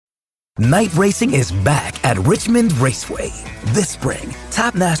Night racing is back at Richmond Raceway. This spring,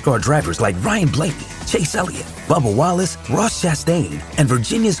 top NASCAR drivers like Ryan Blaney, Chase Elliott, Bubba Wallace, Ross Chastain, and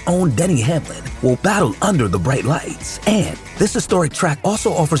Virginia's own Denny Hamlin will battle under the bright lights. And this historic track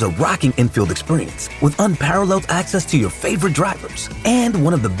also offers a rocking infield experience with unparalleled access to your favorite drivers and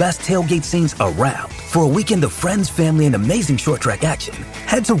one of the best tailgate scenes around. For a weekend of friends, family, and amazing short track action,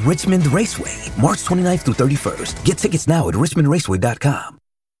 head to Richmond Raceway, March 29th through 31st. Get tickets now at richmondraceway.com.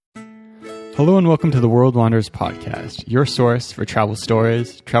 Hello and welcome to the World Wanderers podcast, your source for travel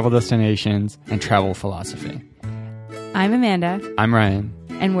stories, travel destinations, and travel philosophy. I'm Amanda. I'm Ryan.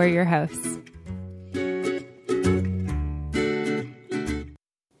 And we're your hosts.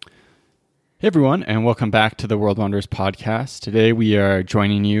 Hey everyone, and welcome back to the World Wanderers podcast. Today we are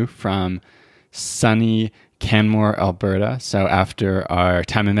joining you from sunny Canmore, Alberta. So after our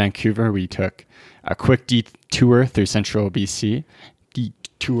time in Vancouver, we took a quick detour through central BC.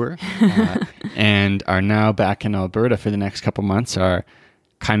 And are now back in Alberta for the next couple months. Our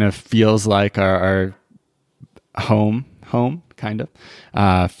kind of feels like our home kind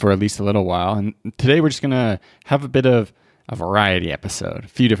of for at least a little while. And today we're just gonna have a bit of a variety episode, a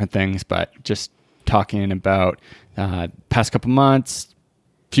few different things, but just talking about past couple months,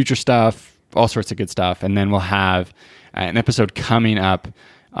 future stuff, all sorts of good stuff. And then we'll have an episode coming up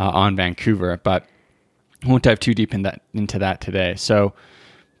on Vancouver, but won't dive too deep into that today. So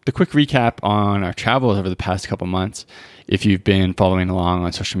the quick recap on our travels over the past couple months, if you've been following along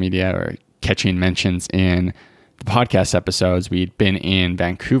on social media or catching mentions in the podcast episodes, we'd been in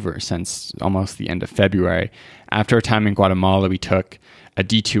Vancouver since almost the end of February. After our time in Guatemala, we took a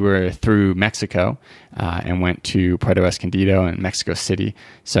detour through Mexico and went to Puerto Escondido and Mexico City.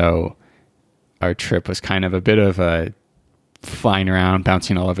 So our trip was kind of a bit of a flying around,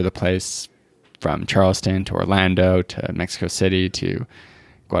 bouncing all over the place, from Charleston to Orlando to Mexico City to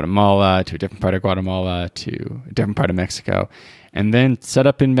Guatemala to a different part of Guatemala to a different part of Mexico, and then set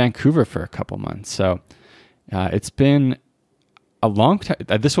up in Vancouver for a couple months. So it's been a long time.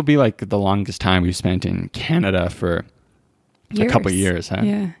 This will be like the longest time we've spent in Canada for a couple of years.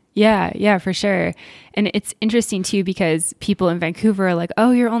 Huh? Yeah, for sure. And it's interesting too, because people in Vancouver are like,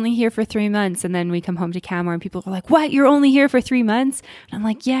 oh, you're only here for 3 months. And then we come home to Canmore and people are like, what? You're only here for 3 months? And I'm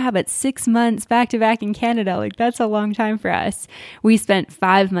like, yeah, but 6 months back to back in Canada, like that's a long time for us. We spent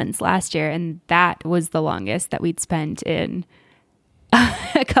 5 months last year, and that was the longest that we'd spent in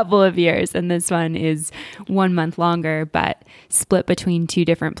a couple of years. And this one is 1 month longer, but split between two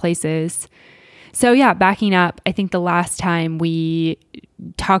different places. So yeah, backing up, I think the last time we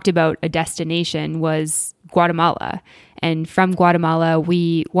talked about a destination was Guatemala. And from Guatemala,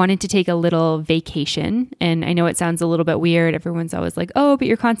 we wanted to take a little vacation. And I know it sounds a little bit weird. Everyone's always like, oh, but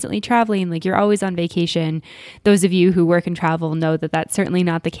you're constantly traveling. Like you're always on vacation. Those of you who work and travel know that that's certainly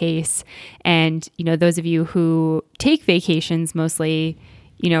not the case. And, those of you who take vacations mostly,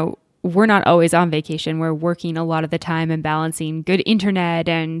 we're not always on vacation. We're working a lot of the time and balancing good internet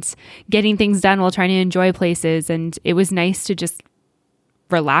and getting things done while trying to enjoy places. And it was nice to just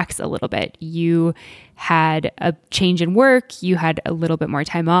relax a little bit. You had a change in work, you had a little bit more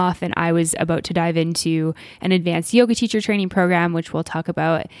time off, and I was about to dive into an advanced yoga teacher training program, which we'll talk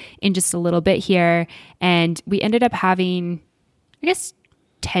about in just a little bit here. And we ended up having,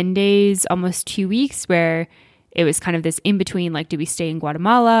 10 days, almost 2 weeks, where it was kind of this in between, like, do we stay in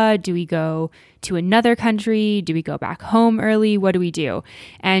Guatemala? Do we go to another country? Do we go back home early? What do we do?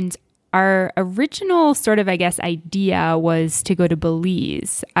 And our original sort of, idea was to go to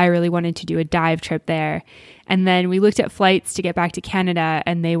Belize. I really wanted to do a dive trip there. And then we looked at flights to get back to Canada,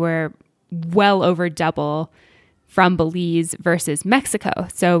 and they were well over double from Belize versus Mexico.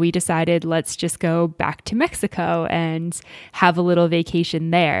 So we decided, let's just go back to Mexico and have a little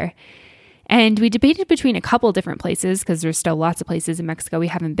vacation there. And we debated between a couple different places, because there's still lots of places in Mexico we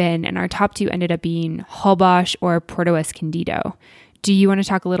haven't been. And our top two ended up being Holbox or Puerto Escondido. Do you want to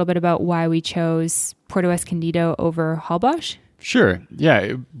talk a little bit about why we chose Puerto Escondido over Holbox? Sure.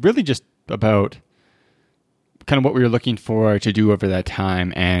 Yeah, really just about kind of what we were looking for to do over that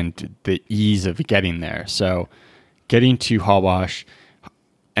time and the ease of getting there. So getting to Holbox,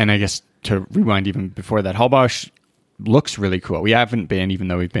 and I guess to rewind even before that, Holbox looks really cool. We haven't been, even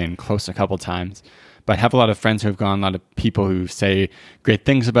though we've been close a couple times, but have a lot of friends who have gone, a lot of people who say great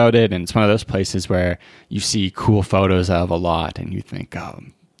things about it. And it's one of those places where you see cool photos of a lot and you think, oh,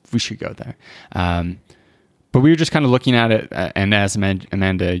 we should go there. But we were just kind of looking at it. And as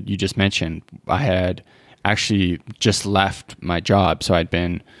Amanda, you just mentioned, I had actually just left my job. So I'd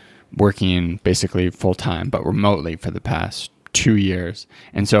been working basically full time, but remotely for the past 2 years,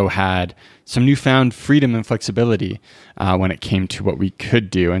 and so had some newfound freedom and flexibility when it came to what we could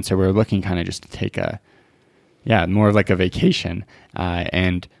do. And so we were looking kind of just to take more of like a vacation,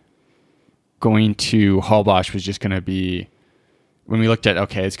 and going to Hallbosch was just going to be, when we looked at,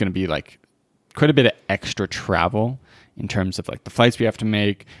 okay, it's going to be like quite a bit of extra travel in terms of like the flights we have to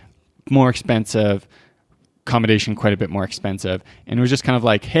make, more expensive, accommodation quite a bit more expensive. And it was just kind of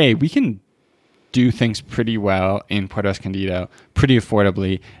like, hey, we can do things pretty well in Puerto Escondido, pretty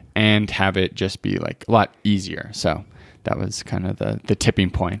affordably, and have it just be like a lot easier. So that was kind of the tipping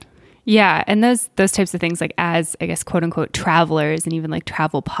point. Yeah, and those types of things, like as, I guess, quote unquote travelers and even like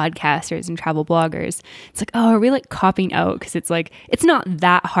travel podcasters and travel bloggers, it's like, oh, are we like copping out? Because it's like, it's not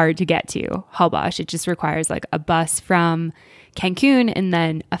that hard to get to Hallbosch. It just requires like a bus from Cancun and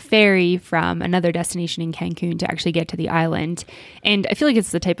then a ferry from another destination in Cancun to actually get to the island. And I feel like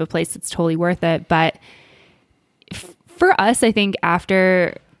it's the type of place that's totally worth it. But for us, I think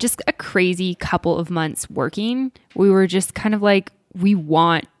after just a crazy couple of months working, we were just kind of like, we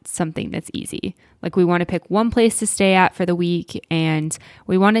want something that's easy. Like we want to pick one place to stay at for the week, and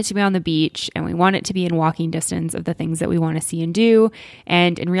we want it to be on the beach, and we want it to be in walking distance of the things that we want to see and do.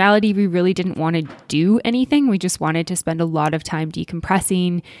 And in reality, we really didn't want to do anything. We just wanted to spend a lot of time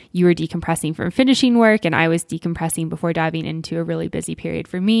decompressing. You were decompressing from finishing work, and I was decompressing before diving into a really busy period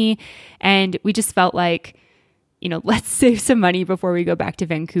for me. And we just felt like, let's save some money before we go back to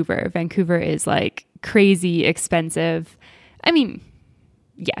Vancouver. Vancouver is like crazy expensive. I mean,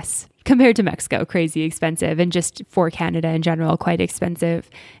 yes, compared to Mexico, crazy expensive, and just for Canada in general, quite expensive.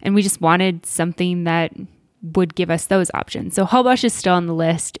 And we just wanted something that would give us those options. So Hallbosch is still on the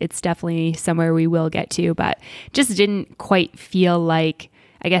list. It's definitely somewhere we will get to, but just didn't quite feel like,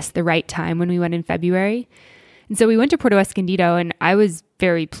 I guess, the right time when we went in February. And so we went to Puerto Escondido, and I was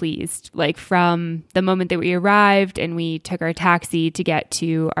very pleased. Like from the moment that we arrived and we took our taxi to get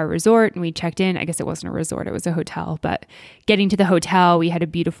to our resort and we checked in, I guess it wasn't a resort, it was a hotel, but getting to the hotel, we had a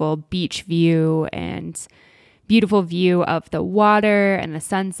beautiful beach view and beautiful view of the water and the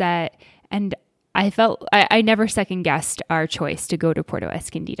sunset. And I felt, I never second guessed our choice to go to Puerto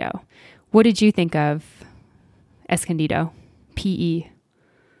Escondido. What did you think of Escondido? PE.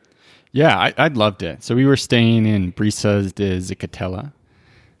 Yeah, I loved it. So we were staying in Brisas de Zicatela,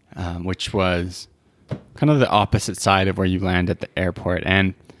 which was kind of the opposite side of where you land at the airport.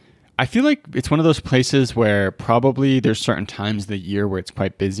 And I feel like it's one of those places where probably there's certain times of the year where it's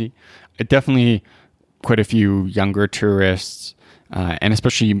quite busy. Definitely quite a few younger tourists, and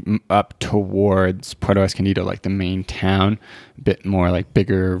especially up towards Puerto Escondido, like the main town, a bit more like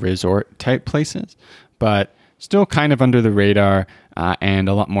bigger resort type places. But still kind of under the radar, and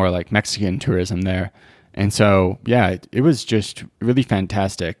a lot more like Mexican tourism there. And so, yeah, it was just really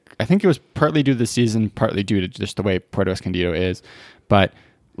fantastic. I think it was partly due to the season, partly due to just the way Puerto Escondido is. But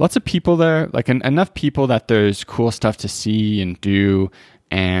lots of people there, like enough people that there's cool stuff to see and do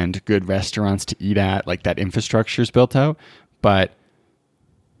and good restaurants to eat at, like that infrastructure is built out. But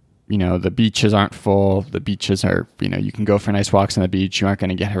the beaches aren't full. The beaches are, you can go for nice walks on the beach. You aren't going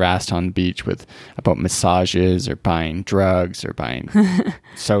to get harassed on the beach about massages or buying drugs or buying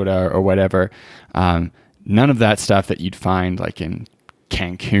soda or whatever. None of that stuff that you'd find like in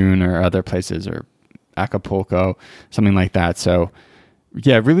Cancun or other places or Acapulco, something like that. So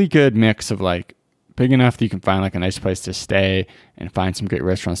yeah, really good mix of like big enough that you can find like a nice place to stay and find some great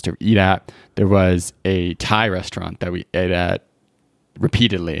restaurants to eat at. There was a Thai restaurant that we ate at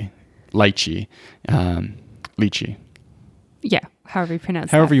repeatedly. Lychee. Yeah, however you pronounce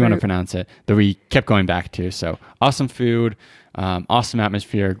it. However you want to pronounce it, that we kept going back to. So awesome food, awesome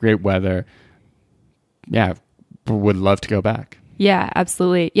atmosphere, great weather. Yeah, would love to go back. Yeah,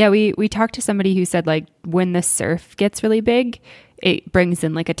 absolutely. Yeah, we talked to somebody who said like when the surf gets really big, it brings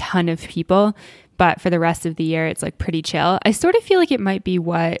in like a ton of people. But for the rest of the year, it's like pretty chill. I sort of feel like it might be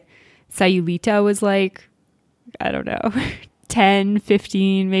what Sayulita was like, I don't know, 10,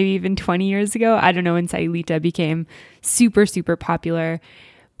 15, maybe even 20 years ago. I don't know when Sayulita became super, super popular.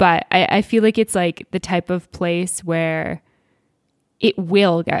 But I feel like it's like the type of place where it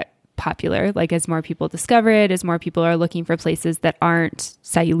will get popular. Like as more people discover it, as more people are looking for places that aren't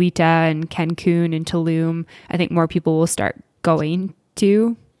Sayulita and Cancun and Tulum, I think more people will start going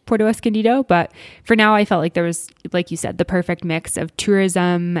to Puerto Escondido. But for now, I felt like there was, like you said, the perfect mix of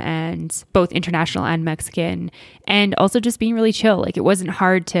tourism and both international and Mexican, and also just being really chill. Like it wasn't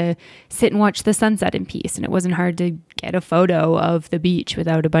hard to sit and watch the sunset in peace, and it wasn't hard to get a photo of the beach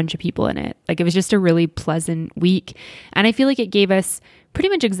without a bunch of people in it. Like it was just a really pleasant week. And I feel like it gave us pretty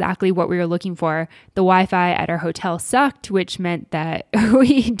much exactly what we were looking for. The Wi-Fi at our hotel sucked, which meant that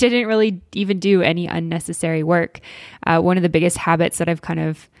we didn't really even do any unnecessary work. One of the biggest habits that I've kind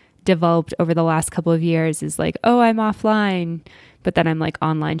of developed over the last couple of years is like, oh, I'm offline, but then I'm like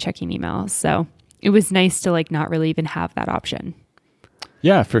online checking emails. So it was nice to like not really even have that option.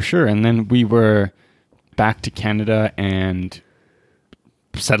 Yeah, for sure. And then we were back to Canada and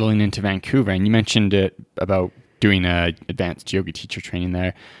settling into Vancouver. And you mentioned it about doing a advanced yoga teacher training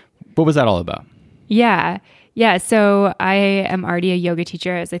there. What was that all about? Yeah. So I am already a yoga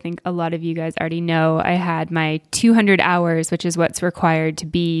teacher, as I think a lot of you guys already know. I had my 200 hours, which is what's required to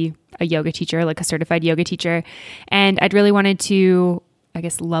be a yoga teacher, like a certified yoga teacher. And I'd really wanted to, I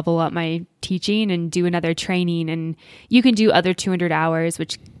guess, level up my teaching and do another training. And you can do other 200 hours,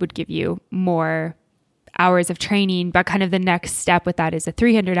 which would give you more hours of training, but kind of the next step with that is a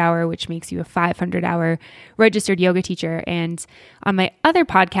 300 hour, which makes you a 500 hour registered yoga teacher. And on my other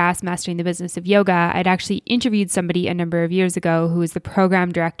podcast, Mastering the Business of Yoga, I'd actually interviewed somebody a number of years ago who was the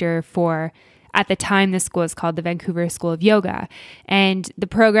program director for, at the time, this school is called the Vancouver School of Yoga. And the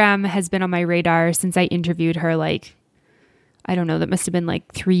program has been on my radar since I interviewed her, like, I don't know, that must have been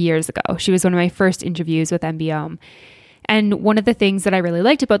like 3 years ago. She was one of my first interviews with MBOM. And one of the things that I really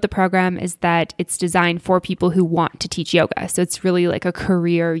liked about the program is that it's designed for people who want to teach yoga. So it's really like a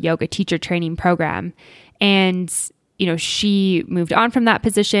career yoga teacher training program. And, you know, she moved on from that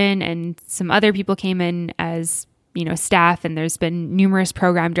position and some other people came in as, you know, staff, and there's been numerous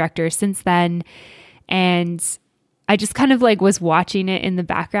program directors since then. And I just kind of like was watching it in the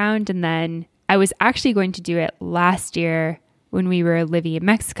background. And then I was actually going to do it last year when we were living in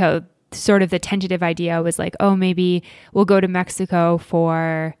Mexico. Sort of the tentative idea was like, oh, maybe we'll go to Mexico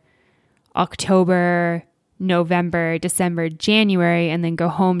for October, November, December, January, and then go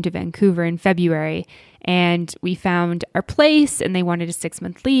home to Vancouver in February. And we found our place and they wanted a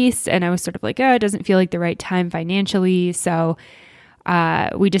 6-month lease. And I was sort of like, oh, it doesn't feel like the right time financially. So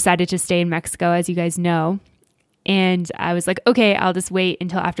we decided to stay in Mexico, as you guys know. And I was like, okay, I'll just wait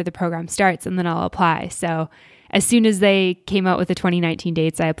until after the program starts and then I'll apply. So as soon as they came out with the 2019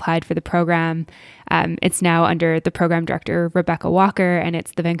 dates, I applied for the program. It's now under the program director, Rebecca Walker, and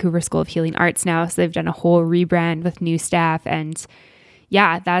it's the Vancouver School of Healing Arts now. So they've done a whole rebrand with new staff. And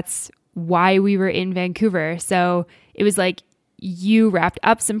yeah, that's why we were in Vancouver. So it was like you wrapped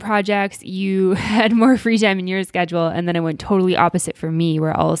up some projects, you had more free time in your schedule, and then it went totally opposite for me,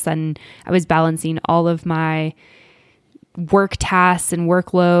 where all of a sudden I was balancing all of my work tasks and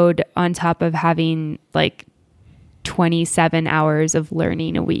workload on top of having like 27 hours of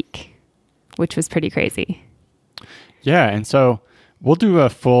learning a week, which was pretty crazy. Yeah. And so we'll do a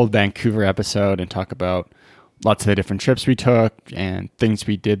full Vancouver episode and talk about lots of the different trips we took and things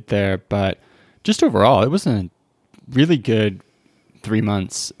we did there. But just overall, it was a really good 3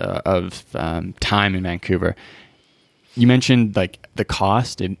 months of time in Vancouver. You mentioned like the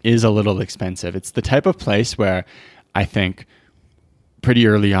cost. It is a little expensive. It's the type of place where I think pretty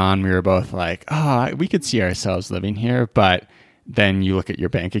early on, we were both like, oh, we could see ourselves living here. But then you look at your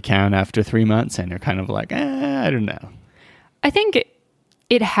bank account after 3 months and you're kind of like, I don't know. I think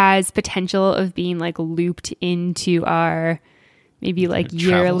it has potential of being like looped into our maybe like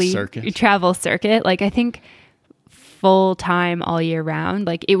yearly travel circuit. Like I think full time all year round,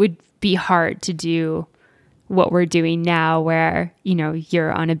 like it would be hard to do what we're doing now, where, you know,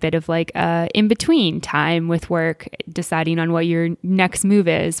 you're on a bit of like a in-between time with work, deciding on what your next move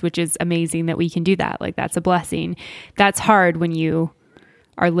is, which is amazing that we can do that. Like that's a blessing. That's hard when you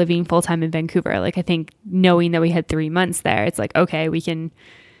are living full-time in Vancouver. Like I think knowing that we had 3 months there, it's like, okay, we can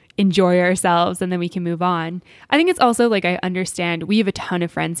enjoy ourselves and then we can move on. I think it's also like, I understand we have a ton of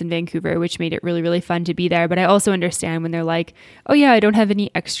friends in Vancouver, which made it really, really fun to be there. But I also understand when they're like, oh yeah, I don't have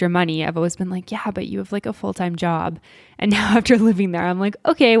any extra money. I've always been like, yeah, but you have like a full-time job. And now after living there, I'm like,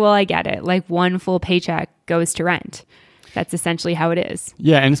 okay, well, I get it. Like one full paycheck goes to rent. That's essentially how it is.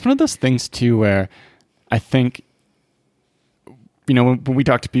 Yeah. And it's one of those things too, where I think, you know, when we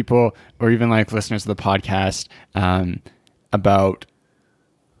talk to people or even like listeners of the podcast about,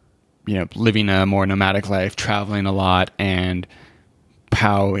 you know, living a more nomadic life, traveling a lot, and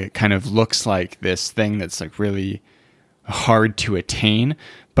how it kind of looks like this thing that's like really hard to attain.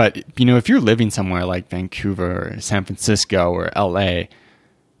 But, you know, if you're living somewhere like Vancouver or San Francisco or LA,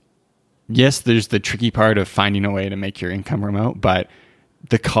 yes, there's the tricky part of finding a way to make your income remote, but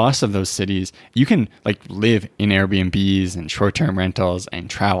the cost of those cities, you can like live in Airbnbs and short-term rentals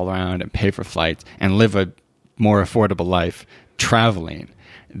and travel around and pay for flights and live a more affordable life traveling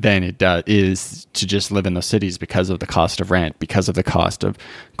than it is to just live in those cities because of the cost of rent, because of the cost of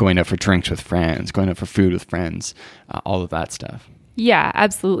going out for drinks with friends, going out for food with friends, all of that stuff. Yeah,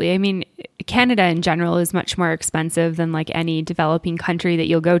 absolutely. I mean, Canada in general is much more expensive than like any developing country that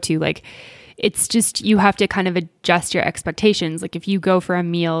you'll go to. Like, it's just, you have to kind of adjust your expectations. Like, if you go for a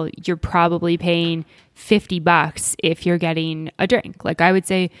meal, you're probably paying $50 if you're getting a drink. Like, I would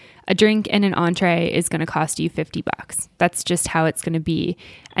say a drink and an entree is going to cost you $50. That's just how it's going to be.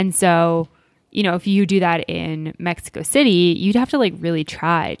 And so, you know, if you do that in Mexico City, you'd have to like really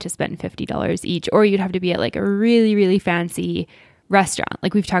try to spend $50 each, or you'd have to be at like a really, really fancy restaurant.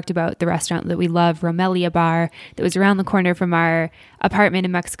 Like, we've talked about the restaurant that we love, Romelia Bar, that was around the corner from our apartment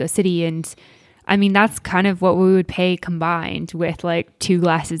in Mexico City. And I mean, that's kind of what we would pay combined with like 2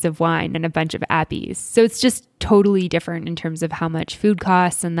 glasses of wine and a bunch of appies. So it's just totally different in terms of how much food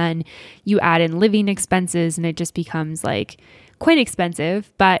costs. And then you add in living expenses and it just becomes like quite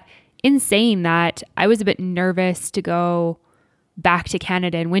expensive. But in saying that, I was a bit nervous to go back to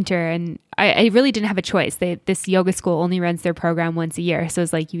Canada in winter, and I really didn't have a choice. This yoga school only runs their program once a year. So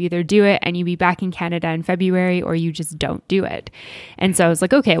it's like, you either do it and you be back in Canada in February, or you just don't do it. And so I was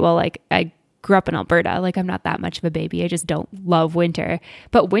like, okay, well, like, I grew up in Alberta. Like, I'm not that much of a baby. I just don't love winter.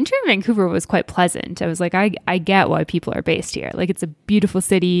 But winter in Vancouver was quite pleasant. I was like, I get why people are based here. Like, it's a beautiful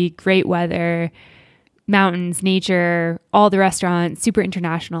city, great weather, mountains, nature, all the restaurants, super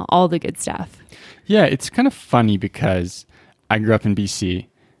international, all the good stuff. Yeah, it's kind of funny because I grew up in BC,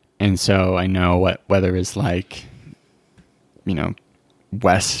 and so I know what weather is like, you know,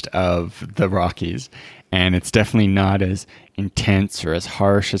 west of the Rockies. And it's definitely not as intense or as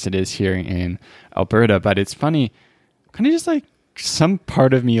harsh as it is here in Alberta. But it's funny, kind of just like some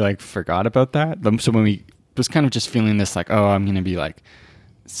part of me like forgot about that. So when we was kind of just feeling this like, oh, I'm going to be like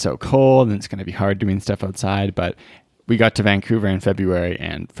so cold and it's going to be hard doing stuff outside. But we got to Vancouver in February,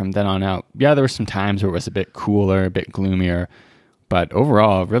 and from then on out, yeah, there were some times where it was a bit cooler, a bit gloomier, but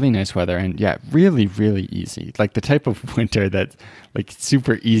overall, really nice weather. And yeah, really, really easy. Like the type of winter that's like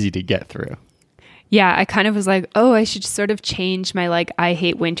super easy to get through. Yeah, I kind of was like, oh, I should sort of change my like I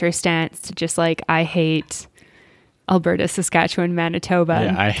hate winter stance to just like I hate Alberta, Saskatchewan, Manitoba,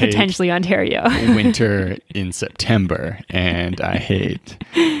 Yeah, and potentially Ontario. Winter in September, and I hate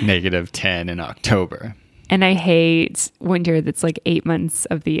 -10 in October. And I hate winter that's like 8 months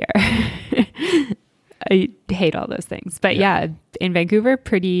of the year. I hate all those things. But yeah, in Vancouver,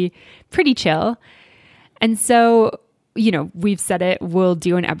 pretty chill. And so, you know, we've said it, we'll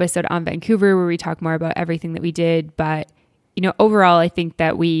do an episode on Vancouver where we talk more about everything that we did. But, you know, overall, I think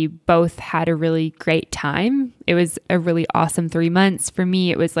that we both had a really great time. It was a really awesome 3 months. For me,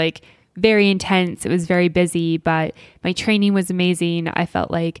 it was like very intense. It was very busy, but my training was amazing. I felt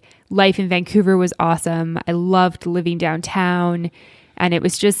like life in Vancouver was awesome. I loved living downtown, and it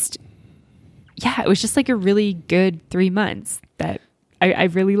was just like a really good 3 months that I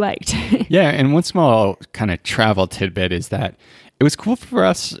really liked. Yeah, and one small kind of travel tidbit is that it was cool for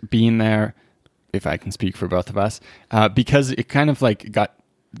us being there, if I can speak for both of us, because it kind of like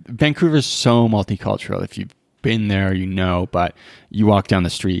Vancouver's so multicultural. If you've been there, you know, but you walk down the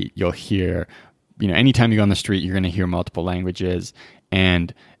street, you'll hear, you know, anytime you go on the street, you're going to hear multiple languages,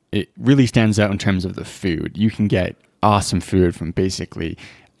 and it really stands out in terms of the food. You can get awesome food from basically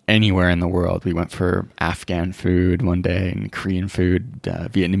anywhere in the world. We went for Afghan food one day, and Korean food,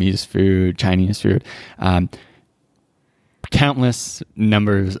 Vietnamese food, Chinese food, countless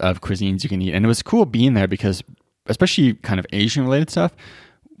numbers of cuisines you can eat. And it was cool being there because, especially kind of Asian related stuff,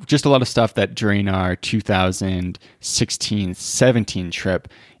 just a lot of stuff that during our 2016-17 trip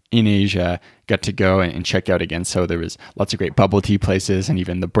in Asia got to go and check out again. So there was lots of great bubble tea places, and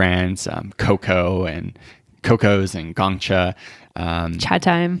even the brands, Cocos and Gongcha, Cha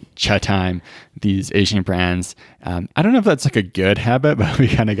Time, these Asian brands. I don't know if that's like a good habit, but we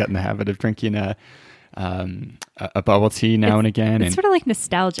kind of got in the habit of drinking a bubble tea now and again. It's sort of like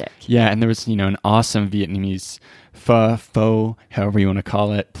nostalgic. Yeah, and there was, you know, an awesome Vietnamese pho, however you want to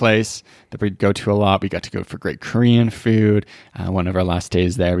call it, place that we'd go to a lot. We got to go for great Korean food. One of our last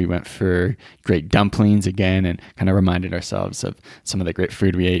days there, we went for great dumplings again, and kind of reminded ourselves of some of the great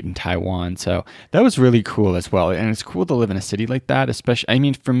food we ate in Taiwan. So that was really cool as well. And it's cool to live in a city like that, especially, I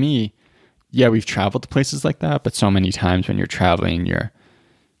mean, for me, yeah, we've traveled to places like that, but so many times when you're traveling, you're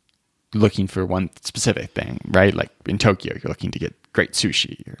looking for one specific thing, right? Like in Tokyo, you're looking to get great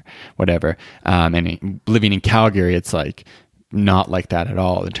sushi or whatever. And living in Calgary, it's like not like that at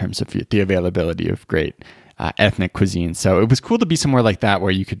all in terms of the availability of great ethnic cuisine. So it was cool to be somewhere like that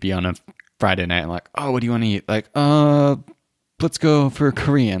where you could be on a Friday night and like, oh, what do you want to eat? Like, let's go for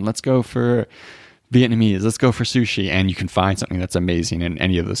Korean. Let's go for Vietnamese. Let's go for sushi. And you can find something that's amazing in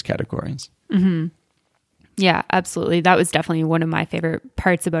any of those categories. Mm-hmm. Yeah, absolutely. That was definitely one of my favorite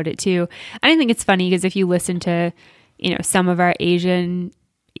parts about it too. And I think it's funny because if you listen to, some of our Asian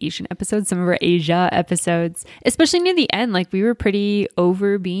episodes, some of our Asia episodes, especially near the end, like we were pretty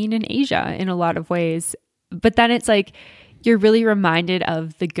over being in Asia in a lot of ways. But then it's like, you're really reminded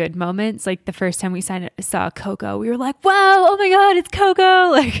of the good moments. Like the first time we saw Coco, we were like, wow, oh my God, it's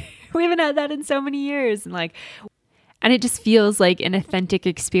Coco. Like we haven't had that in so many years. And it just feels like an authentic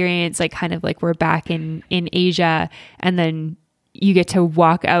experience, like kind of like we're back in Asia. And then you get to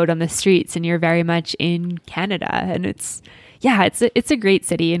walk out on the streets and you're very much in Canada. And it's a great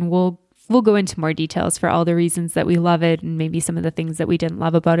city. And we'll go into more details for all the reasons that we love it and maybe some of the things that we didn't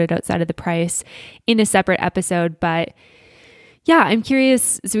love about it outside of the price in a separate episode. But yeah, I'm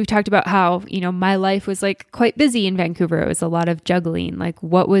curious. So we talked about how, my life was like quite busy in Vancouver. It was a lot of juggling. Like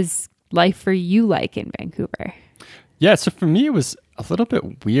what was life for you like in Vancouver? Yeah, so for me, it was a little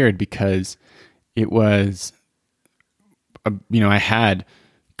bit weird because it was, I had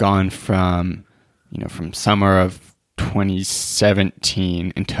gone from summer of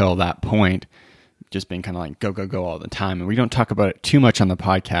 2017 until that point, just being kind of like go all the time. And we don't talk about it too much on the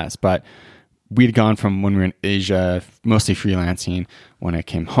podcast, but we'd gone from when we were in Asia, mostly freelancing. When I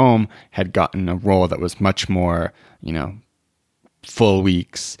came home, had gotten a role that was much more, full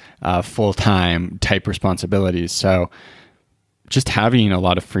weeks, full-time type responsibilities. So just having a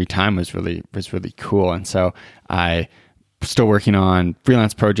lot of free time was really cool. And so I was still working on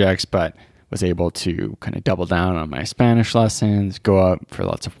freelance projects, but was able to kind of double down on my Spanish lessons, go out for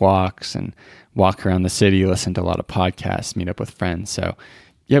lots of walks and walk around the city, listen to a lot of podcasts, meet up with friends. So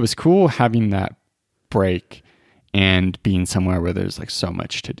yeah, it was cool having that break and being somewhere where there's like so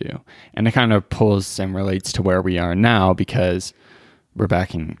much to do. And it kind of pulls and relates to where we are now because we're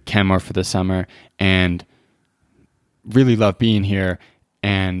back in Canmore for the summer and really love being here.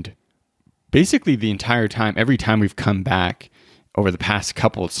 And basically the entire time, every time we've come back over the past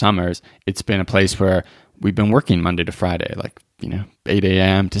couple of summers, it's been a place where we've been working Monday to Friday, like, 8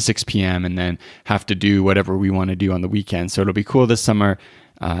 a.m. to 6 p.m. and then have to do whatever we want to do on the weekend. So it'll be cool this summer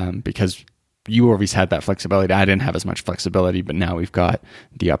because you always had that flexibility. I didn't have as much flexibility, but now we've got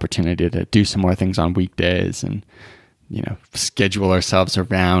the opportunity to do some more things on weekdays and, schedule ourselves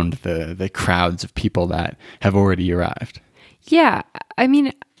around the crowds of people that have already arrived. Yeah. I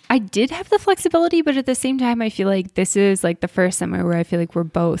mean, I did have the flexibility, but at the same time, I feel like this is like the first summer where I feel like we're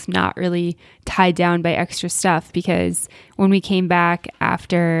both not really tied down by extra stuff, because when we came back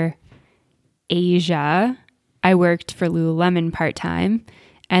after Asia, I worked for Lululemon part-time,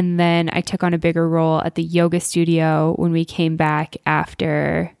 and then I took on a bigger role at the yoga studio when we came back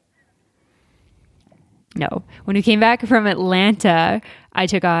when we came back from Atlanta. I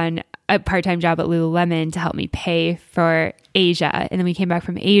took on a part-time job at Lululemon to help me pay for Asia. And then we came back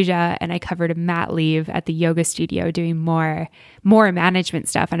from Asia and I covered a mat leave at the yoga studio doing more management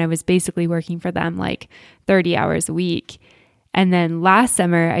stuff. And I was basically working for them like 30 hours a week. And then last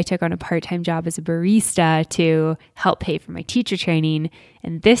summer, I took on a part-time job as a barista to help pay for my teacher training.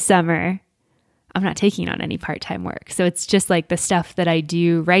 And this summer, I'm not taking on any part-time work. So it's just like the stuff that I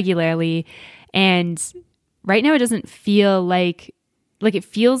do regularly. And right now it doesn't feel like it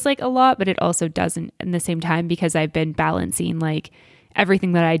feels like a lot, but it also doesn't in the same time, because I've been balancing like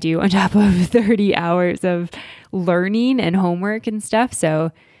everything that I do on top of 30 hours of learning and homework and stuff.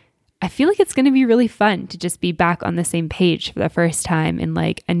 So I feel like it's going to be really fun to just be back on the same page for the first time in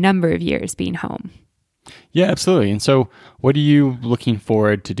like a number of years being home. Yeah, absolutely. And so what are you looking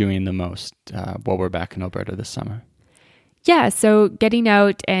forward to doing the most while we're back in Alberta this summer? Yeah, so getting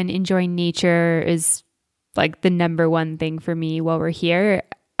out and enjoying nature is like the number one thing for me while we're here.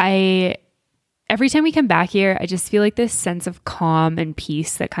 Every time we come back here, I just feel like this sense of calm and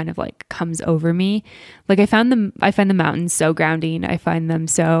peace that kind of like comes over me. Like I find the mountains so grounding. I find them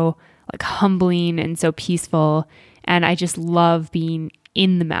so like humbling and so peaceful. And I just love being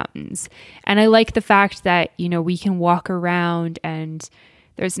in the mountains. And I like the fact that, we can walk around and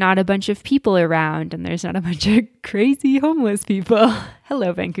there's not a bunch of people around and there's not a bunch of crazy homeless people.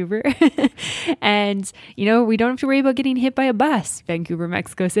 Hello, Vancouver. And, we don't have to worry about getting hit by a bus, Vancouver,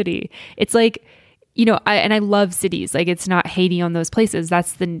 Mexico City. It's like, I love cities. Like it's not hating on those places.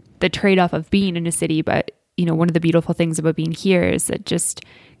 That's the trade-off of being in a city. But, one of the beautiful things about being here is that just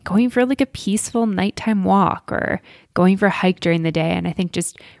going for like a peaceful nighttime walk or going for a hike during the day. And I think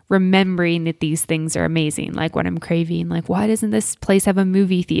just remembering that these things are amazing. Like when I'm craving, like, why doesn't this place have a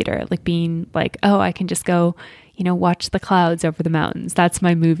movie theater? Like being like, oh, I can just go, watch the cloud over the mountains. That's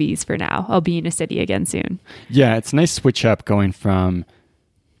my movies for now. I'll be in a city again soon. Yeah, it's a nice switch up going from,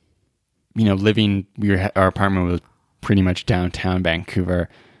 living, our apartment was pretty much downtown Vancouver,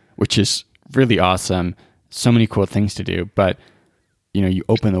 which is really awesome. So many cool things to do. But you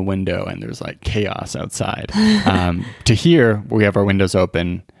open the window and there's like chaos outside. To here, we have our windows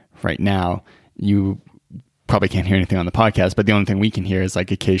open right now. You probably can't hear anything on the podcast, but the only thing we can hear is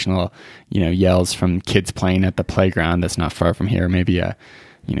like occasional, yells from kids playing at the playground that's not far from here. Maybe a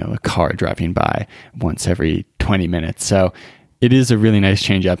car driving by once every 20 minutes. So it is a really nice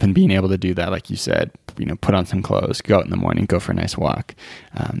change up, and being able to do that, like you said, put on some clothes, go out in the morning, go for a nice walk.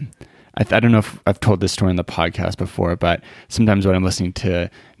 I don't know if I've told this story on the podcast before, but sometimes when I'm listening to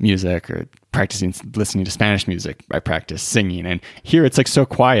music or listening to Spanish music, I practice singing. And here it's like so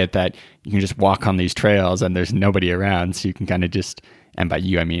quiet that you can just walk on these trails and there's nobody around. So you can kind of just, and by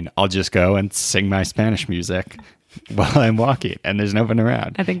you, I mean, I'll just go and sing my Spanish music while I'm walking and there's no one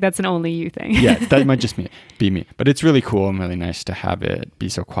around. I think that's an only you thing. Yeah, that might just be me. But it's really cool and really nice to have it be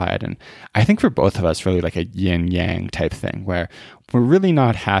so quiet. And I think for both of us, really like a yin yang type thing where we're really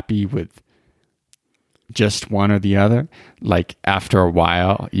not happy with just one or the other. Like after a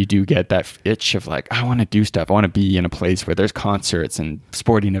while, you do get that itch of like, I want to do stuff. I want to be in a place where there's concerts and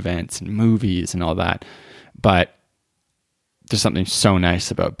sporting events and movies and all that. But there's something so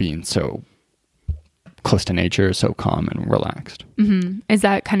nice about being so close to nature, so calm and relaxed. Mm-hmm. Is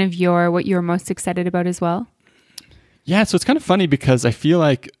that kind of what you're most excited about as well? Yeah, so it's kind of funny because I feel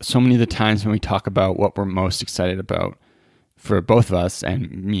like so many of the times when we talk about what we're most excited about for both of us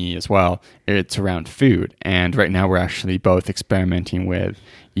and me as well, it's around food. And right now we're actually both experimenting with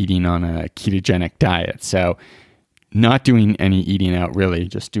eating on a ketogenic diet. So not doing any eating out really,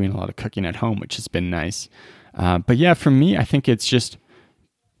 just doing a lot of cooking at home, which has been nice. But yeah, for me, I think it's just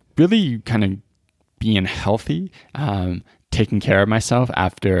really kind of being healthy, taking care of myself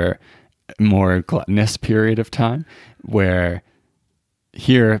after a more gluttonous period of time where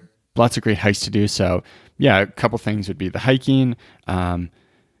here, lots of great hikes to do. So yeah, a couple things would be the hiking, getting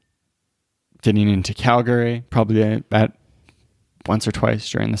into Calgary, probably about once or twice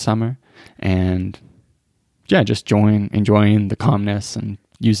during the summer. And yeah, just enjoying the calmness and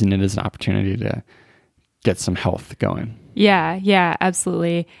using it as an opportunity to get some health going. Yeah,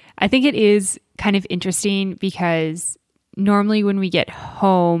 absolutely. I think it is kind of interesting because normally when we get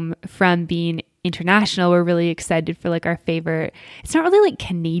home from being international, we're really excited for like our favorite, it's not really like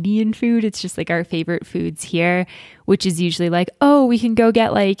Canadian food, it's just like our favorite foods here, which is usually like, oh, we can go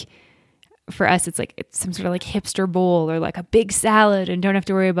get like, for us, it's some sort of like hipster bowl or like a big salad and don't have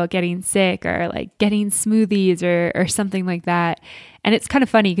to worry about getting sick, or like getting smoothies or something like that. And it's kind of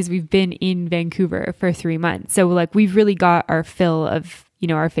funny because we've been in Vancouver for 3 months. So like we've really got our fill of,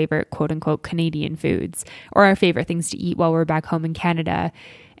 our favorite quote unquote Canadian foods or our favorite things to eat while we're back home in Canada.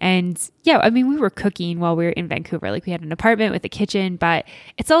 And yeah, I mean, we were cooking while we were in Vancouver. Like we had an apartment with a kitchen, but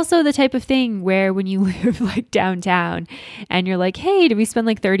it's also the type of thing where when you live like downtown and you're like, hey, do we spend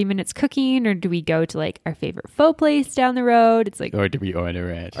like 30 minutes cooking, or do we go to like our favorite pho place down the road? It's like, or do we order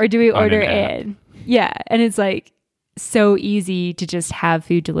it? Or do we order it? Yeah. And it's like so easy to just have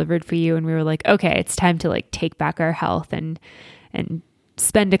food delivered for you. And we were like, okay, it's time to like take back our health and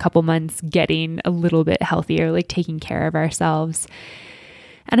spend a couple months getting a little bit healthier, like taking care of ourselves.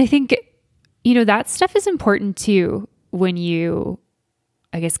 And I think, that stuff is important too when you,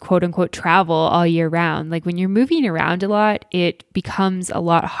 I guess, quote unquote, travel all year round. Like when you're moving around a lot, it becomes a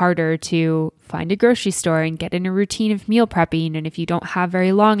lot harder to find a grocery store and get in a routine of meal prepping. And if you don't have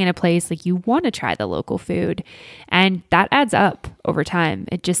very long in a place, like you want to try the local food. And that adds up over time.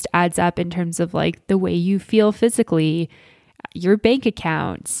 It just adds up in terms of like the way you feel physically, your bank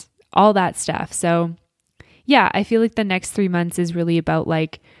accounts, all that stuff. So yeah, I feel like the next 3 months is really about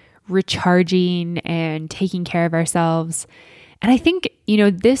like recharging and taking care of ourselves. And I think,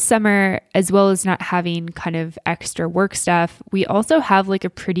 this summer, as well as not having kind of extra work stuff, we also have like a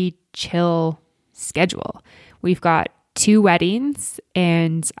pretty chill schedule. We've got 2 weddings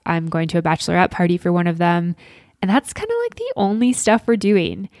and I'm going to a bachelorette party for one of them. And that's kind of like the only stuff we're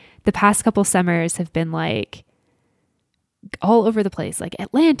doing. The past couple summers have been like all over the place, like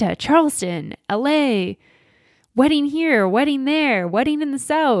Atlanta, Charleston, LA, wedding here, wedding there, wedding in the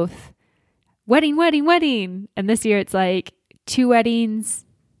South, wedding. And this year it's like 2 weddings,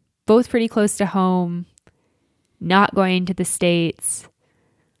 both pretty close to home, not going to the States,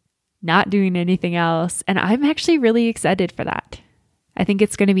 not doing anything else. And I'm actually really excited for that. I think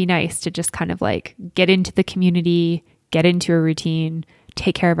it's going to be nice to just kind of like get into the community, get into a routine,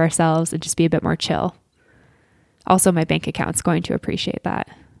 take care of ourselves, and just be a bit more chill. Also, my bank account's going to appreciate that.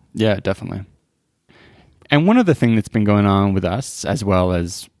 Yeah, definitely. And one other thing that's been going on with us, as well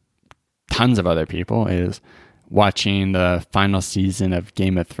as tons of other people, is watching the final season of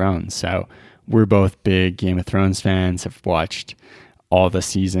Game of Thrones. So we're both big Game of Thrones fans, have watched all the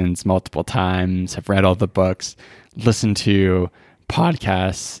seasons multiple times, have read all the books, listened to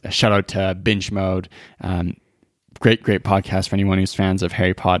podcasts. A shout out to Binge Mode. Great podcast for anyone who's fans of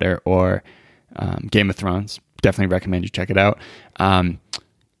Harry Potter or Game of Thrones. Definitely recommend you check it out. And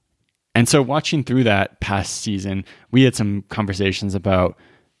so watching through that past season, we had some conversations about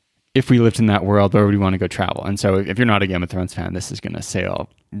if we lived in that world, where would we want to go travel? And so if you're not a Game of Thrones fan, this is going to sail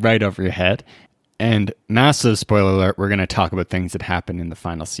right over your head. And massive spoiler alert, we're going to talk about things that happened in the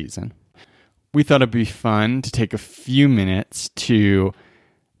final season. We thought it'd be fun to take a few minutes to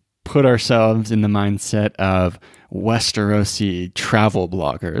put ourselves in the mindset of Westerosi travel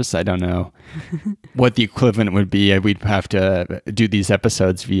bloggers. I don't know what the equivalent would be. We'd have to do these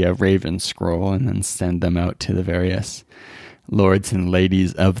episodes via Raven Scroll and then send them out to the various lords and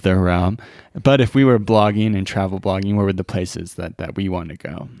ladies of the realm. But if we were blogging and travel blogging, where were the places that we want to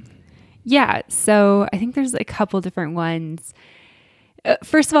go? Yeah, so I think there's a couple different ones.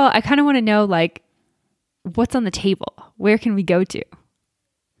 First of all, I kind of want to know, like, what's on the table? Where can we go to?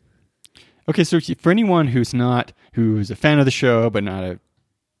 Okay, so for anyone who's a fan of the show, but not a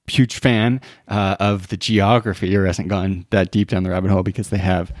huge fan of the geography or hasn't gone that deep down the rabbit hole because they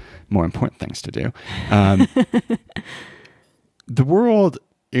have more important things to do, the world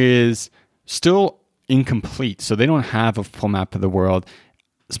is still incomplete. So they don't have a full map of the world.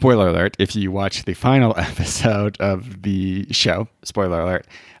 Spoiler alert, if you watch the final episode of the show, spoiler alert,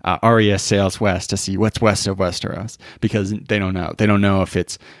 Arya sails west to see what's west of Westeros because they don't know. They don't know if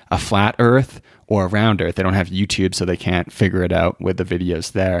it's a flat Earth or a round Earth. They don't have YouTube, so they can't figure it out with the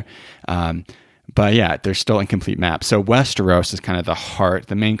videos there. But yeah, there's still incomplete maps. So Westeros is kind of the heart,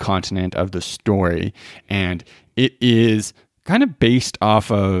 the main continent of the story, and it is kind of based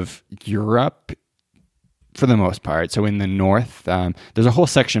off of Europe for the most part. So in the north, there's a whole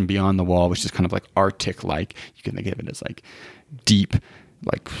section beyond the wall, which is kind of like Arctic-like. You can think of it as like deep,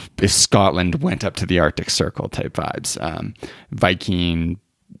 like if Scotland went up to the Arctic Circle type vibes. Viking,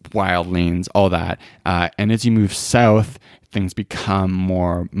 wildlings, all that. And as you move south, things become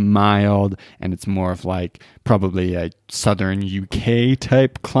more mild, and it's more of like probably a southern UK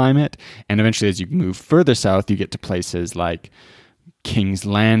type climate. And eventually as you move further south, you get to places like King's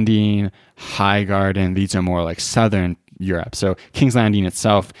Landing, Highgarden. These are more like southern Europe. So King's Landing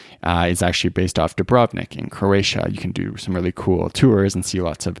itself is actually based off Dubrovnik in Croatia. You can do some really cool tours and see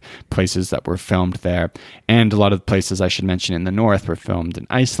lots of places that were filmed there. And a lot of places I should mention in the north were filmed in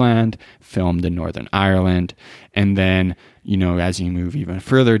Iceland, filmed in Northern Ireland. And then, you know, as you move even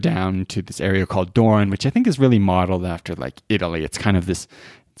further down to this area called Dorne, which I think is really modeled after like Italy. It's kind of this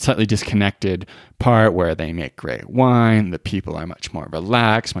slightly disconnected part where they make great wine. The people are much more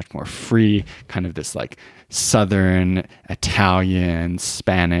relaxed, much more free, kind of this like Southern Italian,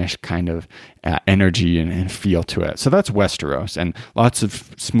 Spanish kind of energy and feel to it. So that's Westeros, and lots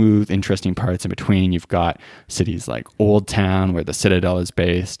of smooth, interesting parts in between. You've got cities like Old Town, where the Citadel is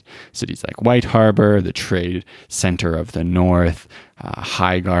based, cities like White Harbor, the trade center of the north,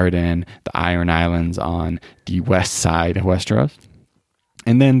 Highgarden, the Iron Islands on the west side of Westeros.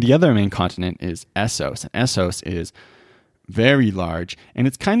 And then the other main continent is Essos. And Essos is very large, and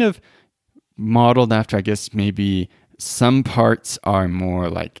it's kind of modeled after, I guess, maybe some parts are more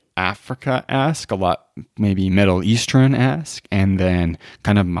like Africa-esque, a lot maybe Middle Eastern-esque, and then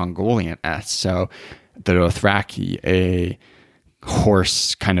kind of Mongolian-esque. So the Dothraki, a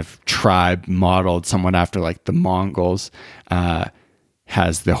horse kind of tribe modeled somewhat after like the Mongols,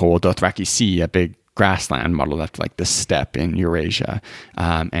 has the whole Dothraki Sea, a big grassland modeled after like the steppe in Eurasia,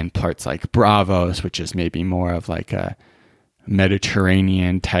 and parts like Braavos, which is maybe more of like a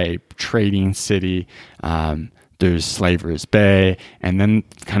Mediterranean type trading city. There's Slaver's Bay, and then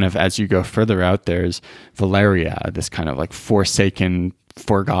kind of as you go further out, there's Valeria, this kind of like forsaken,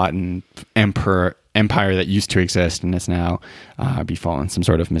 forgotten empire that used to exist and has now befallen some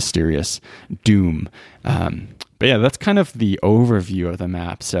sort of mysterious doom. But yeah, that's kind of the overview of the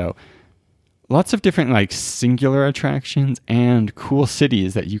map. So lots of different like singular attractions and cool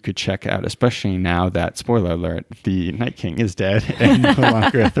cities that you could check out, especially now that, spoiler alert, the Night King is dead and no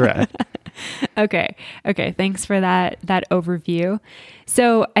longer a threat. Okay. Thanks for that overview.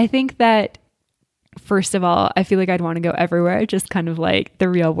 So I think that, first of all, I feel like I'd want to go everywhere, just kind of like the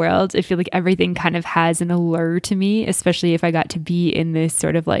real world. I feel like everything kind of has an allure to me, especially if I got to be in this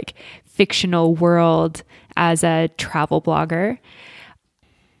sort of like fictional world as a travel blogger.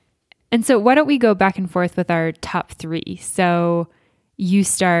 And so why don't we go back and forth with our top three? So you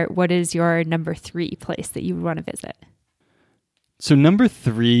start. What is your number 3 place that you would want to visit? So number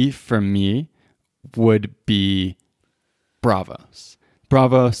 3 for me would be Braavos.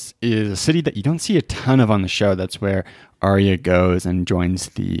 Braavos is a city that you don't see a ton of on the show. That's where Arya goes and joins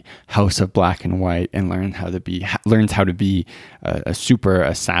the House of Black and White and learns how to be a super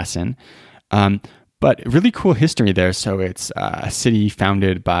assassin. But really cool history there. So it's a city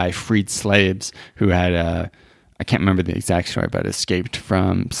founded by freed slaves who had I can't remember the exact story, but escaped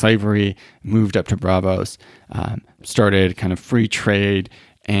from slavery, moved up to Braavos, started kind of free trade,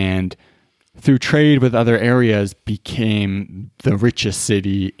 and through trade with other areas became the richest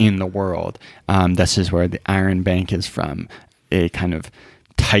city in the world. This is where the Iron Bank is from, a kind of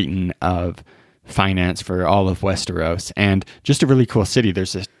titan of finance for all of Westeros, and just a really cool city.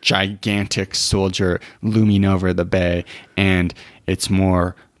 There's this gigantic soldier looming over the bay, and it's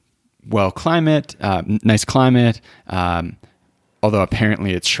more nice climate, although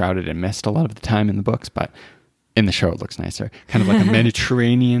apparently it's shrouded in mist a lot of the time in the books, but in the show it looks nicer. Kind of like a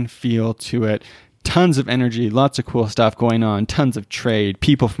Mediterranean feel to it. Tons of energy, lots of cool stuff going on, tons of trade,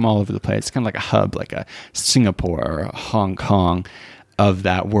 people from all over the place. Kind of like a hub, like a Singapore or a Hong Kong of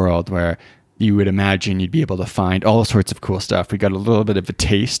that world, where you would imagine you'd be able to find all sorts of cool stuff. We got a little bit of a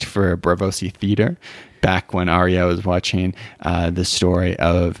taste for Braavosi theater back when Arya was watching the story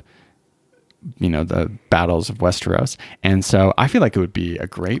of, the battles of Westeros. And so I feel like it would be a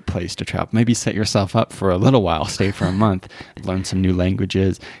great place to travel. Maybe set yourself up for a little while, stay for a month, learn some new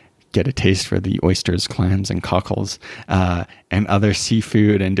languages, get a taste for the oysters, clams, and cockles, and other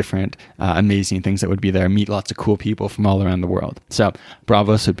seafood and different amazing things that would be there. Meet lots of cool people from all around the world. So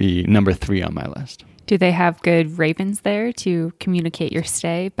Braavos would be number 3 on my list. Do they have good ravens there to communicate your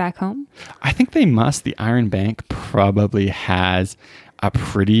stay back home? I think they must. The Iron Bank probably has a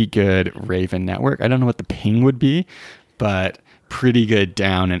pretty good raven network. I don't know what the ping would be, but pretty good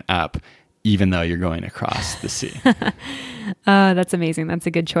down and up, even though you're going across the sea. That's amazing. That's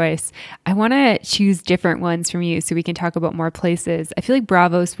a good choice. I want to choose different ones from you so we can talk about more places. I feel like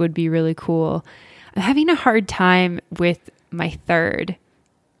Braavos would be really cool. I'm having a hard time with my third.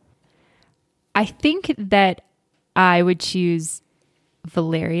 I think that I would choose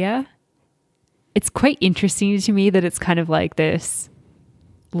Valyria. It's quite interesting to me that it's kind of like this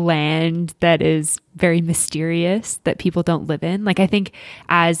land that is very mysterious that people don't live in. Like, I think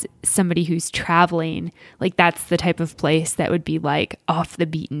as somebody who's traveling, like that's the type of place that would be like off the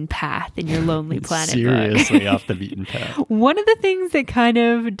beaten path in your Lonely Planet Seriously off the beaten path. One of the things that kind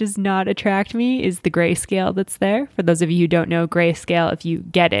of does not attract me is the grayscale that's there. For those of you who don't know grayscale, if you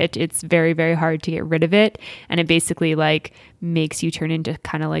get it, it's very, very hard to get rid of it. And it basically like makes you turn into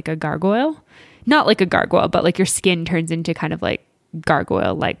kind of like a gargoyle. Not like a gargoyle, but like your skin turns into kind of like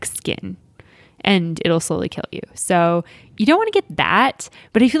gargoyle-like skin, and it'll slowly kill you. So you don't want to get that,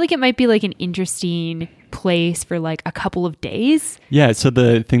 but I feel like it might be like an interesting place for like a couple of days. Yeah, so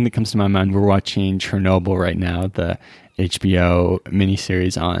the thing that comes to my mind, we're watching Chernobyl right now, the HBO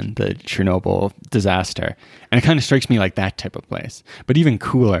miniseries on the Chernobyl disaster. And it kind of strikes me like that type of place, but even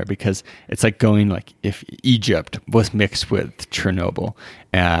cooler because it's like going like if Egypt was mixed with Chernobyl,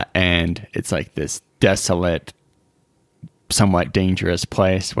 and it's like this desolate, somewhat dangerous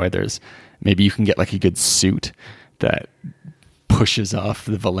place where there's maybe you can get like a good suit that pushes off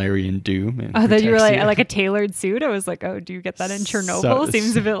the Valerian doom. And oh, that you were like a tailored suit. I was like, oh, do you get that in Chernobyl?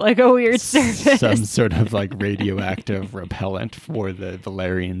 Seems a bit like a weird service. Some sort of like radioactive repellent for the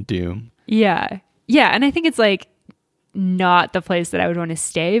Valerian doom. Yeah. And I think it's like not the place that I would want to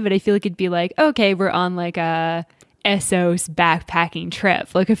stay, but I feel like it'd be like, okay, we're on like a Essos backpacking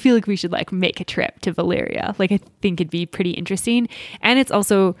trip. Like I feel like we should like make a trip to Valyria. Like I think it'd be pretty interesting. And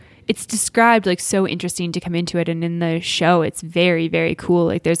it's described like so interesting to come into it. And in the show, it's very, very cool.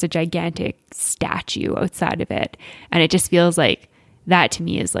 Like there's a gigantic statue outside of it. And it just feels like that to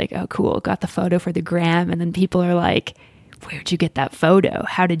me is like, oh, cool. Got the photo for the gram. And then people are like, where'd you get that photo?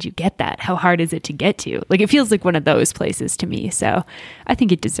 How did you get that? How hard is it to get to? Like it feels like one of those places to me. So I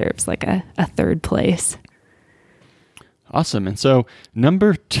think it deserves like a third place. Awesome. And so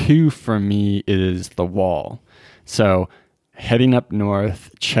number 2 for me is the Wall. So heading up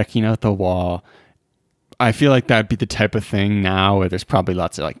north, checking out the Wall. I feel like that'd be the type of thing now where there's probably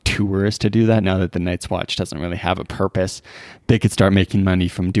lots of like tours to do that now that the Night's Watch doesn't really have a purpose. They could start making money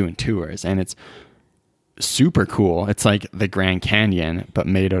from doing tours, and it's super cool. It's like the Grand Canyon, but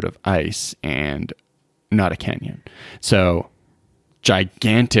made out of ice and not a canyon. So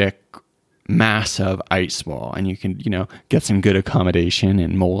gigantic, massive ice wall, and you can get some good accommodation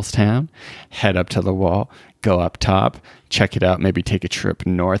in Molestown, head up to the Wall, go up top, check it out, maybe take a trip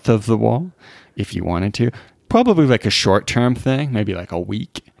north of the Wall if you wanted to. Probably like a short-term thing, maybe like a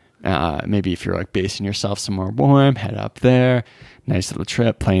week. Maybe if you're like basing yourself somewhere warm, head up there, nice little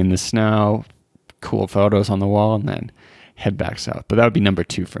trip, play in the snow, cool photos on the Wall, and then head back south. But that would be number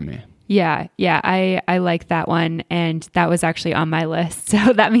 2 for me. Yeah, I like that one, and that was actually on my list.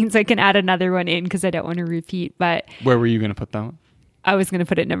 So that means I can add another one in because I don't want to repeat. But where were you going to put that one? I was going to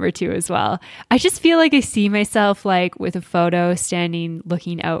put it number 2 as well. I just feel like I see myself like with a photo standing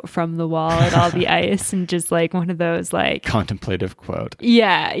looking out from the wall at all the ice and just like one of those like contemplative quote.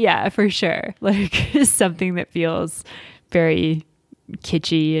 Yeah, for sure. Like something that feels very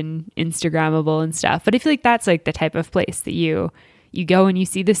kitschy and Instagrammable and stuff. But I feel like that's like the type of place that you go and you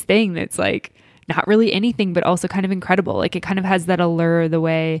see this thing that's like not really anything, but also kind of incredible. Like it kind of has that allure the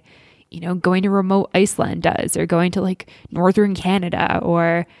way, going to remote Iceland does, or going to like northern Canada,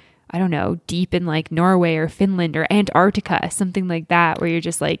 or I don't know, deep in like Norway or Finland or Antarctica, something like that, where you're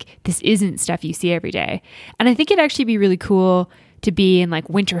just like, this isn't stuff you see every day. And I think it'd actually be really cool to be in like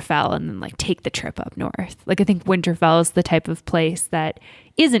Winterfell and then like take the trip up north. Like I think Winterfell is the type of place that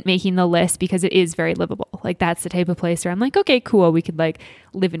isn't making the list because it is very livable. Like that's the type of place where I'm like, okay, cool. We could like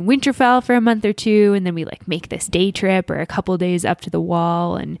live in Winterfell for a month or 2, and then we like make this day trip or a couple days up to the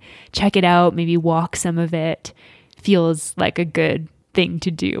wall and check it out, maybe walk some of it. Feels like a good thing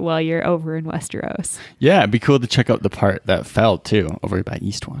to do while you're over in Westeros. Yeah, it'd be cool to check out the part that fell too over by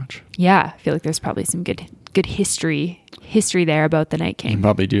Eastwatch. Yeah, I feel like there's probably some good history there about the Night King. You can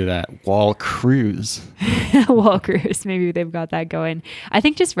probably do that wall cruise. Wall cruise, maybe they've got that going. I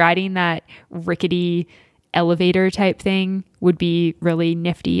think just riding that rickety elevator type thing would be really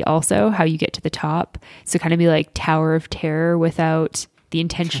nifty also, how you get to the top. So kind of be like Tower of Terror without the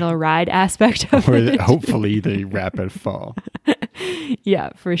intentional ride aspect of it. Or hopefully the rapid fall. Yeah,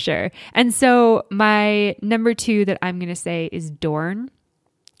 for sure. And so my number 2 that I'm going to say is Dorne.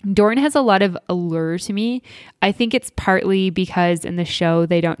 Dorne has a lot of allure to me. I think it's partly because in the show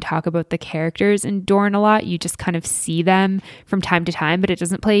they don't talk about the characters in Dorne a lot. You just kind of see them from time to time, but it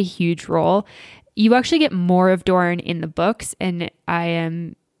doesn't play a huge role. You actually get more of Dorne in the books, and I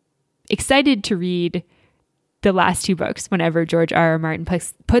am excited to read the last 2 books whenever George R. R. Martin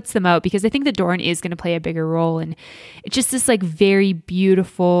puts them out, because I think that Dorne is going to play a bigger role. And it's just this like very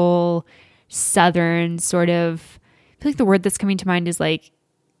beautiful southern sort of, I feel like the word that's coming to mind is like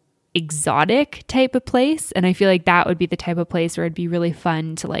exotic type of place. And I feel like that would be the type of place where it'd be really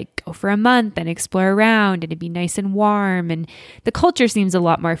fun to like go for a month and explore around, and it'd be nice and warm. And the culture seems a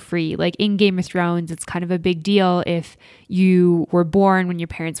lot more free. Like in Game of Thrones, it's kind of a big deal if you were born when your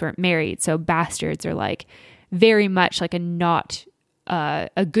parents weren't married. So bastards are like very much like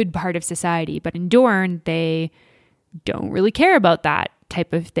a good part of society. But in Dorne, they don't really care about that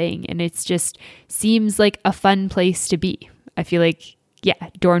type of thing. And it's just seems like a fun place to be. I feel like, yeah,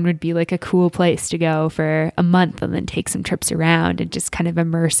 Dorne would be like a cool place to go for a month and then take some trips around and just kind of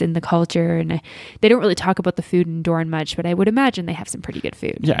immerse in the culture. And they don't really talk about the food in Dorne much, but I would imagine they have some pretty good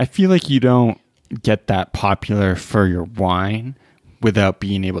food. Yeah, I feel like you don't get that popular for your wine without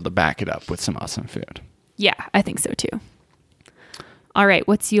being able to back it up with some awesome food. Yeah, I think so too. All right,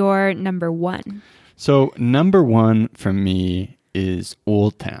 what's your number 1? So number 1 for me is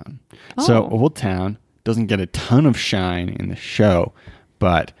Old Town. Oh. So Old Town doesn't get a ton of shine in the show,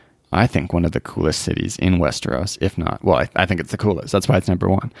 but I think one of the coolest cities in Westeros, if not, well, I think it's the coolest. That's why it's number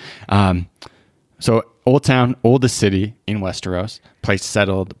 1. So Old Town, oldest city in Westeros, place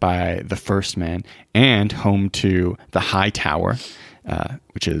settled by the First Men, and home to the High Tower,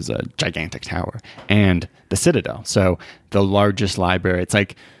 which is a gigantic tower, and the Citadel. So the largest library. It's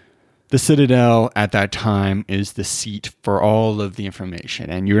like the Citadel at that time is the seat for all of the information.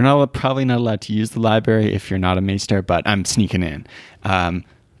 And you're probably not allowed to use the library if you're not a maester, but I'm sneaking in.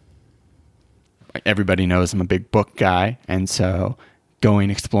 Everybody knows I'm a big book guy. And so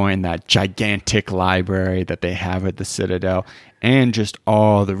exploring that gigantic library that they have at the Citadel, and just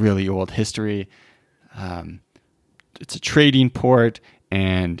all the really old history. It's a trading port,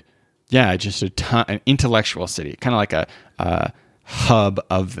 and yeah, just an intellectual city, kind of like a hub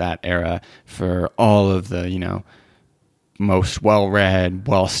of that era for all of the, most well-read,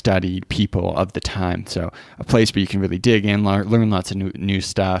 well-studied people of the time. So a place where you can really dig in, learn lots of new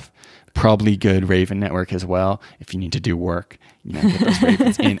stuff. Probably good Raven network as well if you need to do work. Get those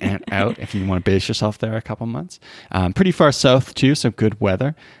Ravens in and out if you want to base yourself there a couple months. Pretty far south too, so good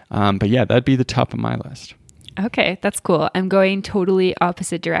weather. But yeah, that'd be the top of my list. Okay, that's cool. I'm going totally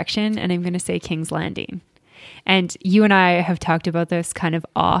opposite direction, and I'm going to say King's Landing. And you and I have talked about this kind of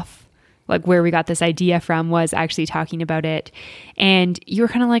off like where we got this idea from was actually talking about it. And you were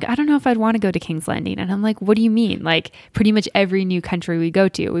kind of like, I don't know if I'd want to go to King's Landing. And I'm like, what do you mean? Like pretty much every new country we go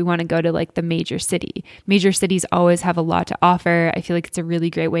to, we want to go to like the major city. Major cities always have a lot to offer. I feel like it's a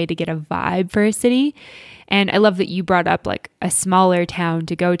really great way to get a vibe for a city. And I love that you brought up like a smaller town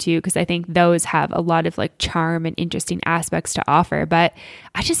to go to, because I think those have a lot of like charm and interesting aspects to offer. But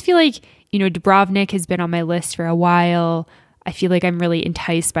I just feel like, you know, Dubrovnik has been on my list for a while. I feel like I'm really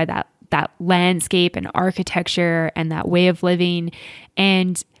enticed by that landscape and architecture and that way of living.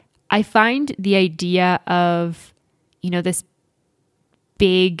 And I find the idea of, you know, this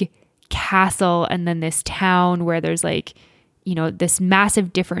big castle and then this town where there's like, you know, this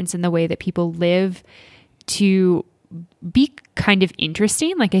massive difference in the way that people live to be kind of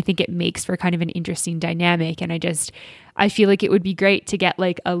interesting. Like I think it makes for kind of an interesting dynamic. And I feel like it would be great to get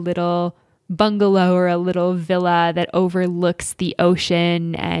like a little bungalow or a little villa that overlooks the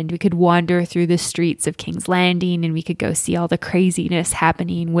ocean, and we could wander through the streets of King's Landing and we could go see all the craziness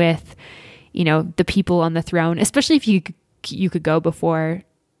happening with, you know, the people on the throne, especially if you could go before,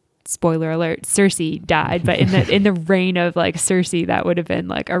 spoiler alert, Cersei died, but in the reign of like Cersei, that would have been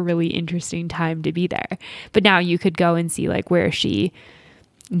like a really interesting time to be there. But now you could go and see like where she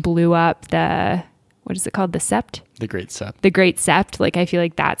blew up the, what is it called? The Sept? The Great Sept. The Great Sept. Like, I feel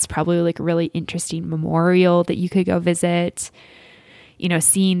like that's probably like a really interesting memorial that you could go visit. You know,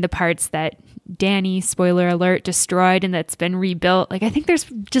 seeing the parts that Dany, spoiler alert, destroyed and that's been rebuilt. Like, I think there's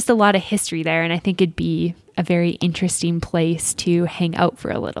just a lot of history there, and I think it'd be a very interesting place to hang out for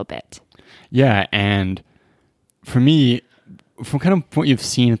a little bit. Yeah, and for me, from kind of what you've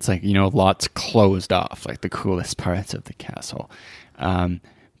seen, it's like, you know, lots closed off, like the coolest parts of the castle.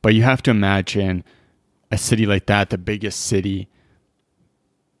 But you have to imagine a city like that, the biggest city.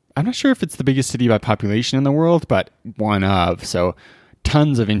 I'm not sure if it's the biggest city by population in the world, but one of. So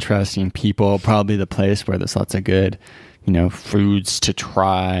tons of interesting people, probably the place where there's lots of good, you know, foods to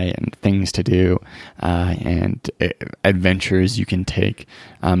try and things to do, and adventures you can take,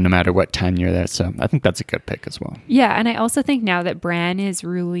 no matter what time you're there. So I think that's a good pick as well. Yeah. And I also think now that Bran is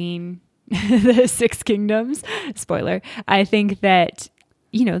ruling the Six Kingdoms, spoiler, I think that,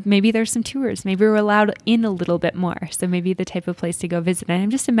 you know, maybe there's some tours. Maybe we're allowed in a little bit more. So maybe the type of place to go visit. And I'm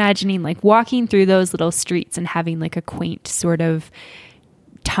just imagining like walking through those little streets and having like a quaint sort of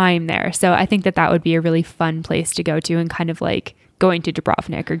time there. So I think that would be a really fun place to go to, and kind of like going to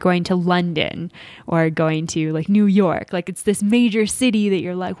Dubrovnik or going to London or going to like New York. Like it's this major city that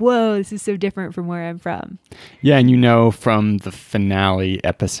you're like, whoa, this is so different from where I'm from. Yeah. And you know, from the finale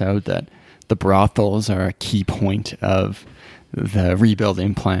episode that the brothels are a key point of the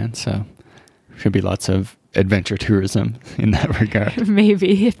rebuilding plan. So should be lots of adventure tourism in that regard.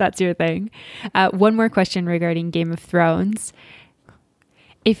 Maybe, if that's your thing. One more question regarding Game of Thrones.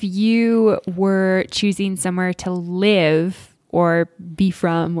 If you were choosing somewhere to live or be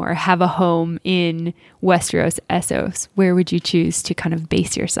from or have a home in Westeros, Essos, where would you choose to kind of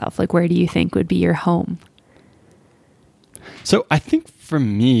base yourself? Like, where do you think would be your home? So I think for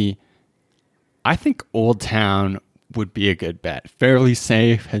me, I think Old Town would be a good bet. Fairly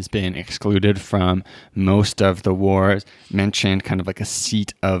Safe has been excluded from most of the wars, mentioned kind of like a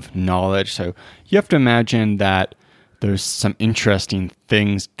seat of knowledge. So you have to imagine that there's some interesting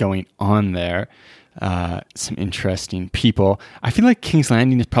things going on there, some interesting people. I feel like King's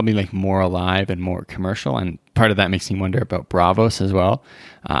Landing is probably like more alive and more commercial, and part of that makes me wonder about Braavos as well.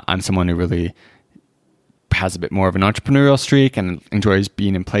 I'm someone who really has a bit more of an entrepreneurial streak and enjoys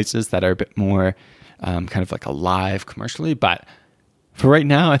being in places that are a bit more kind of like alive commercially. But for right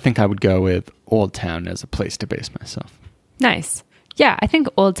now, I think I would go with Old Town as a place to base myself. Nice. Yeah, I think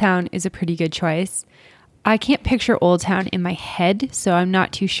Old Town is a pretty good choice. I can't picture Old Town in my head, so I'm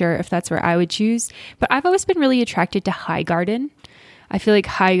not too sure if that's where I would choose. But I've always been really attracted to Highgarden. I feel like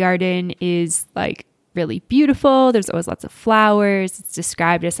Highgarden is like really beautiful. There's always lots of flowers. It's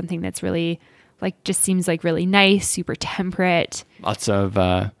described as something that's really like just seems like really nice, super temperate. Lots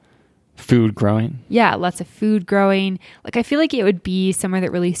of food growing. Yeah, lots of food growing. Like I feel like it would be somewhere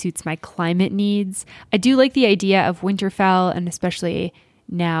that really suits my climate needs. I do like the idea of Winterfell, and especially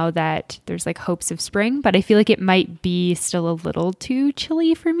now that there's like hopes of spring, but I feel like it might be still a little too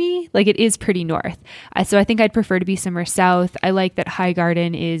chilly for me. Like it is pretty north. So I think I'd prefer to be somewhere south. I like that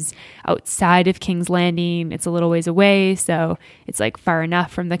Highgarden is outside of King's Landing. It's a little ways away, so it's like far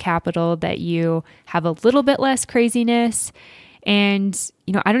enough from the capital that you have a little bit less craziness. And,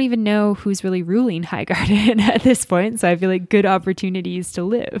 you know, I don't even know who's really ruling Highgarden at this point, so I feel like good opportunities to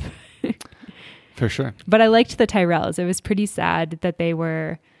live. For sure. But I liked the Tyrells. It was pretty sad that they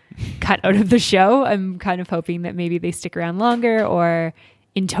were cut out of the show. I'm kind of hoping that maybe they stick around longer, or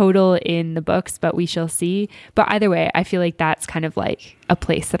in total in the books, but we shall see. But either way, I feel like that's kind of like a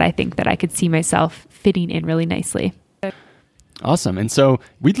place that I think that I could see myself fitting in really nicely. Awesome. And so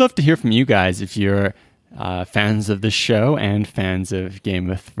we'd love to hear from you guys if you're fans of the show and fans of Game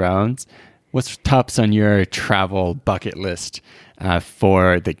of Thrones. What's tops on your travel bucket list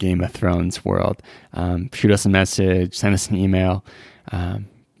for the Game of Thrones world? Shoot us a message, send us an email,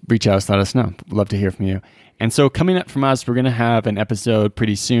 reach out, let us know. Love to hear from you. And so coming up from us, we're going to have an episode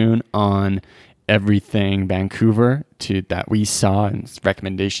pretty soon on everything Vancouver that we saw and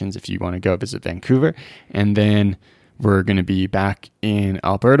recommendations if you want to go visit Vancouver. And then we're going to be back in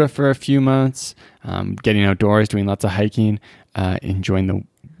Alberta for a few months, getting outdoors, doing lots of hiking, enjoying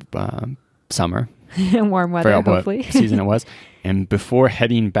the summer. Warm weather, hopefully. What season it was. And before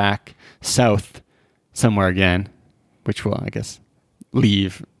heading back south somewhere again, which will, I guess,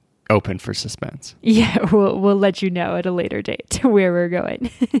 leave open for suspense. Yeah, we'll let you know at a later date where we're going.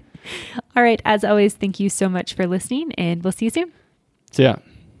 All right. As always, thank you so much for listening, and we'll see you soon. See ya.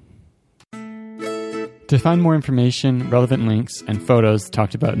 To find more information, relevant links, and photos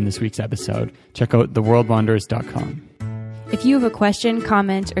talked about in this week's episode, check out theworldwanderers.com. If you have a question,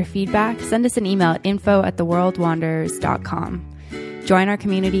 comment, or feedback, send us an email at info@theworldwanderers.com. Join our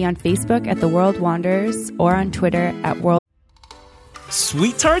community on Facebook at The World Wanderers or on Twitter at World.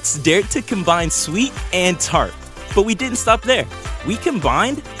 Sweet Tarts dared to combine sweet and tart. But we didn't stop there. We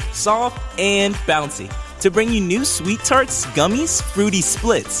combined soft and bouncy to bring you new Sweet Tarts Gummies Fruity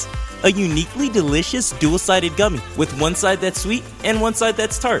Splits. A uniquely delicious dual-sided gummy with one side that's sweet and one side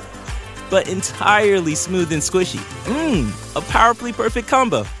that's tart. But entirely smooth and squishy. A powerfully perfect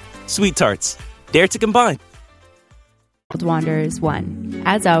combo. Sweet Tarts. Dare to combine. Wanderers 1.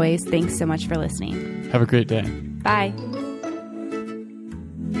 As always, thanks so much for listening. Have a great day. Bye.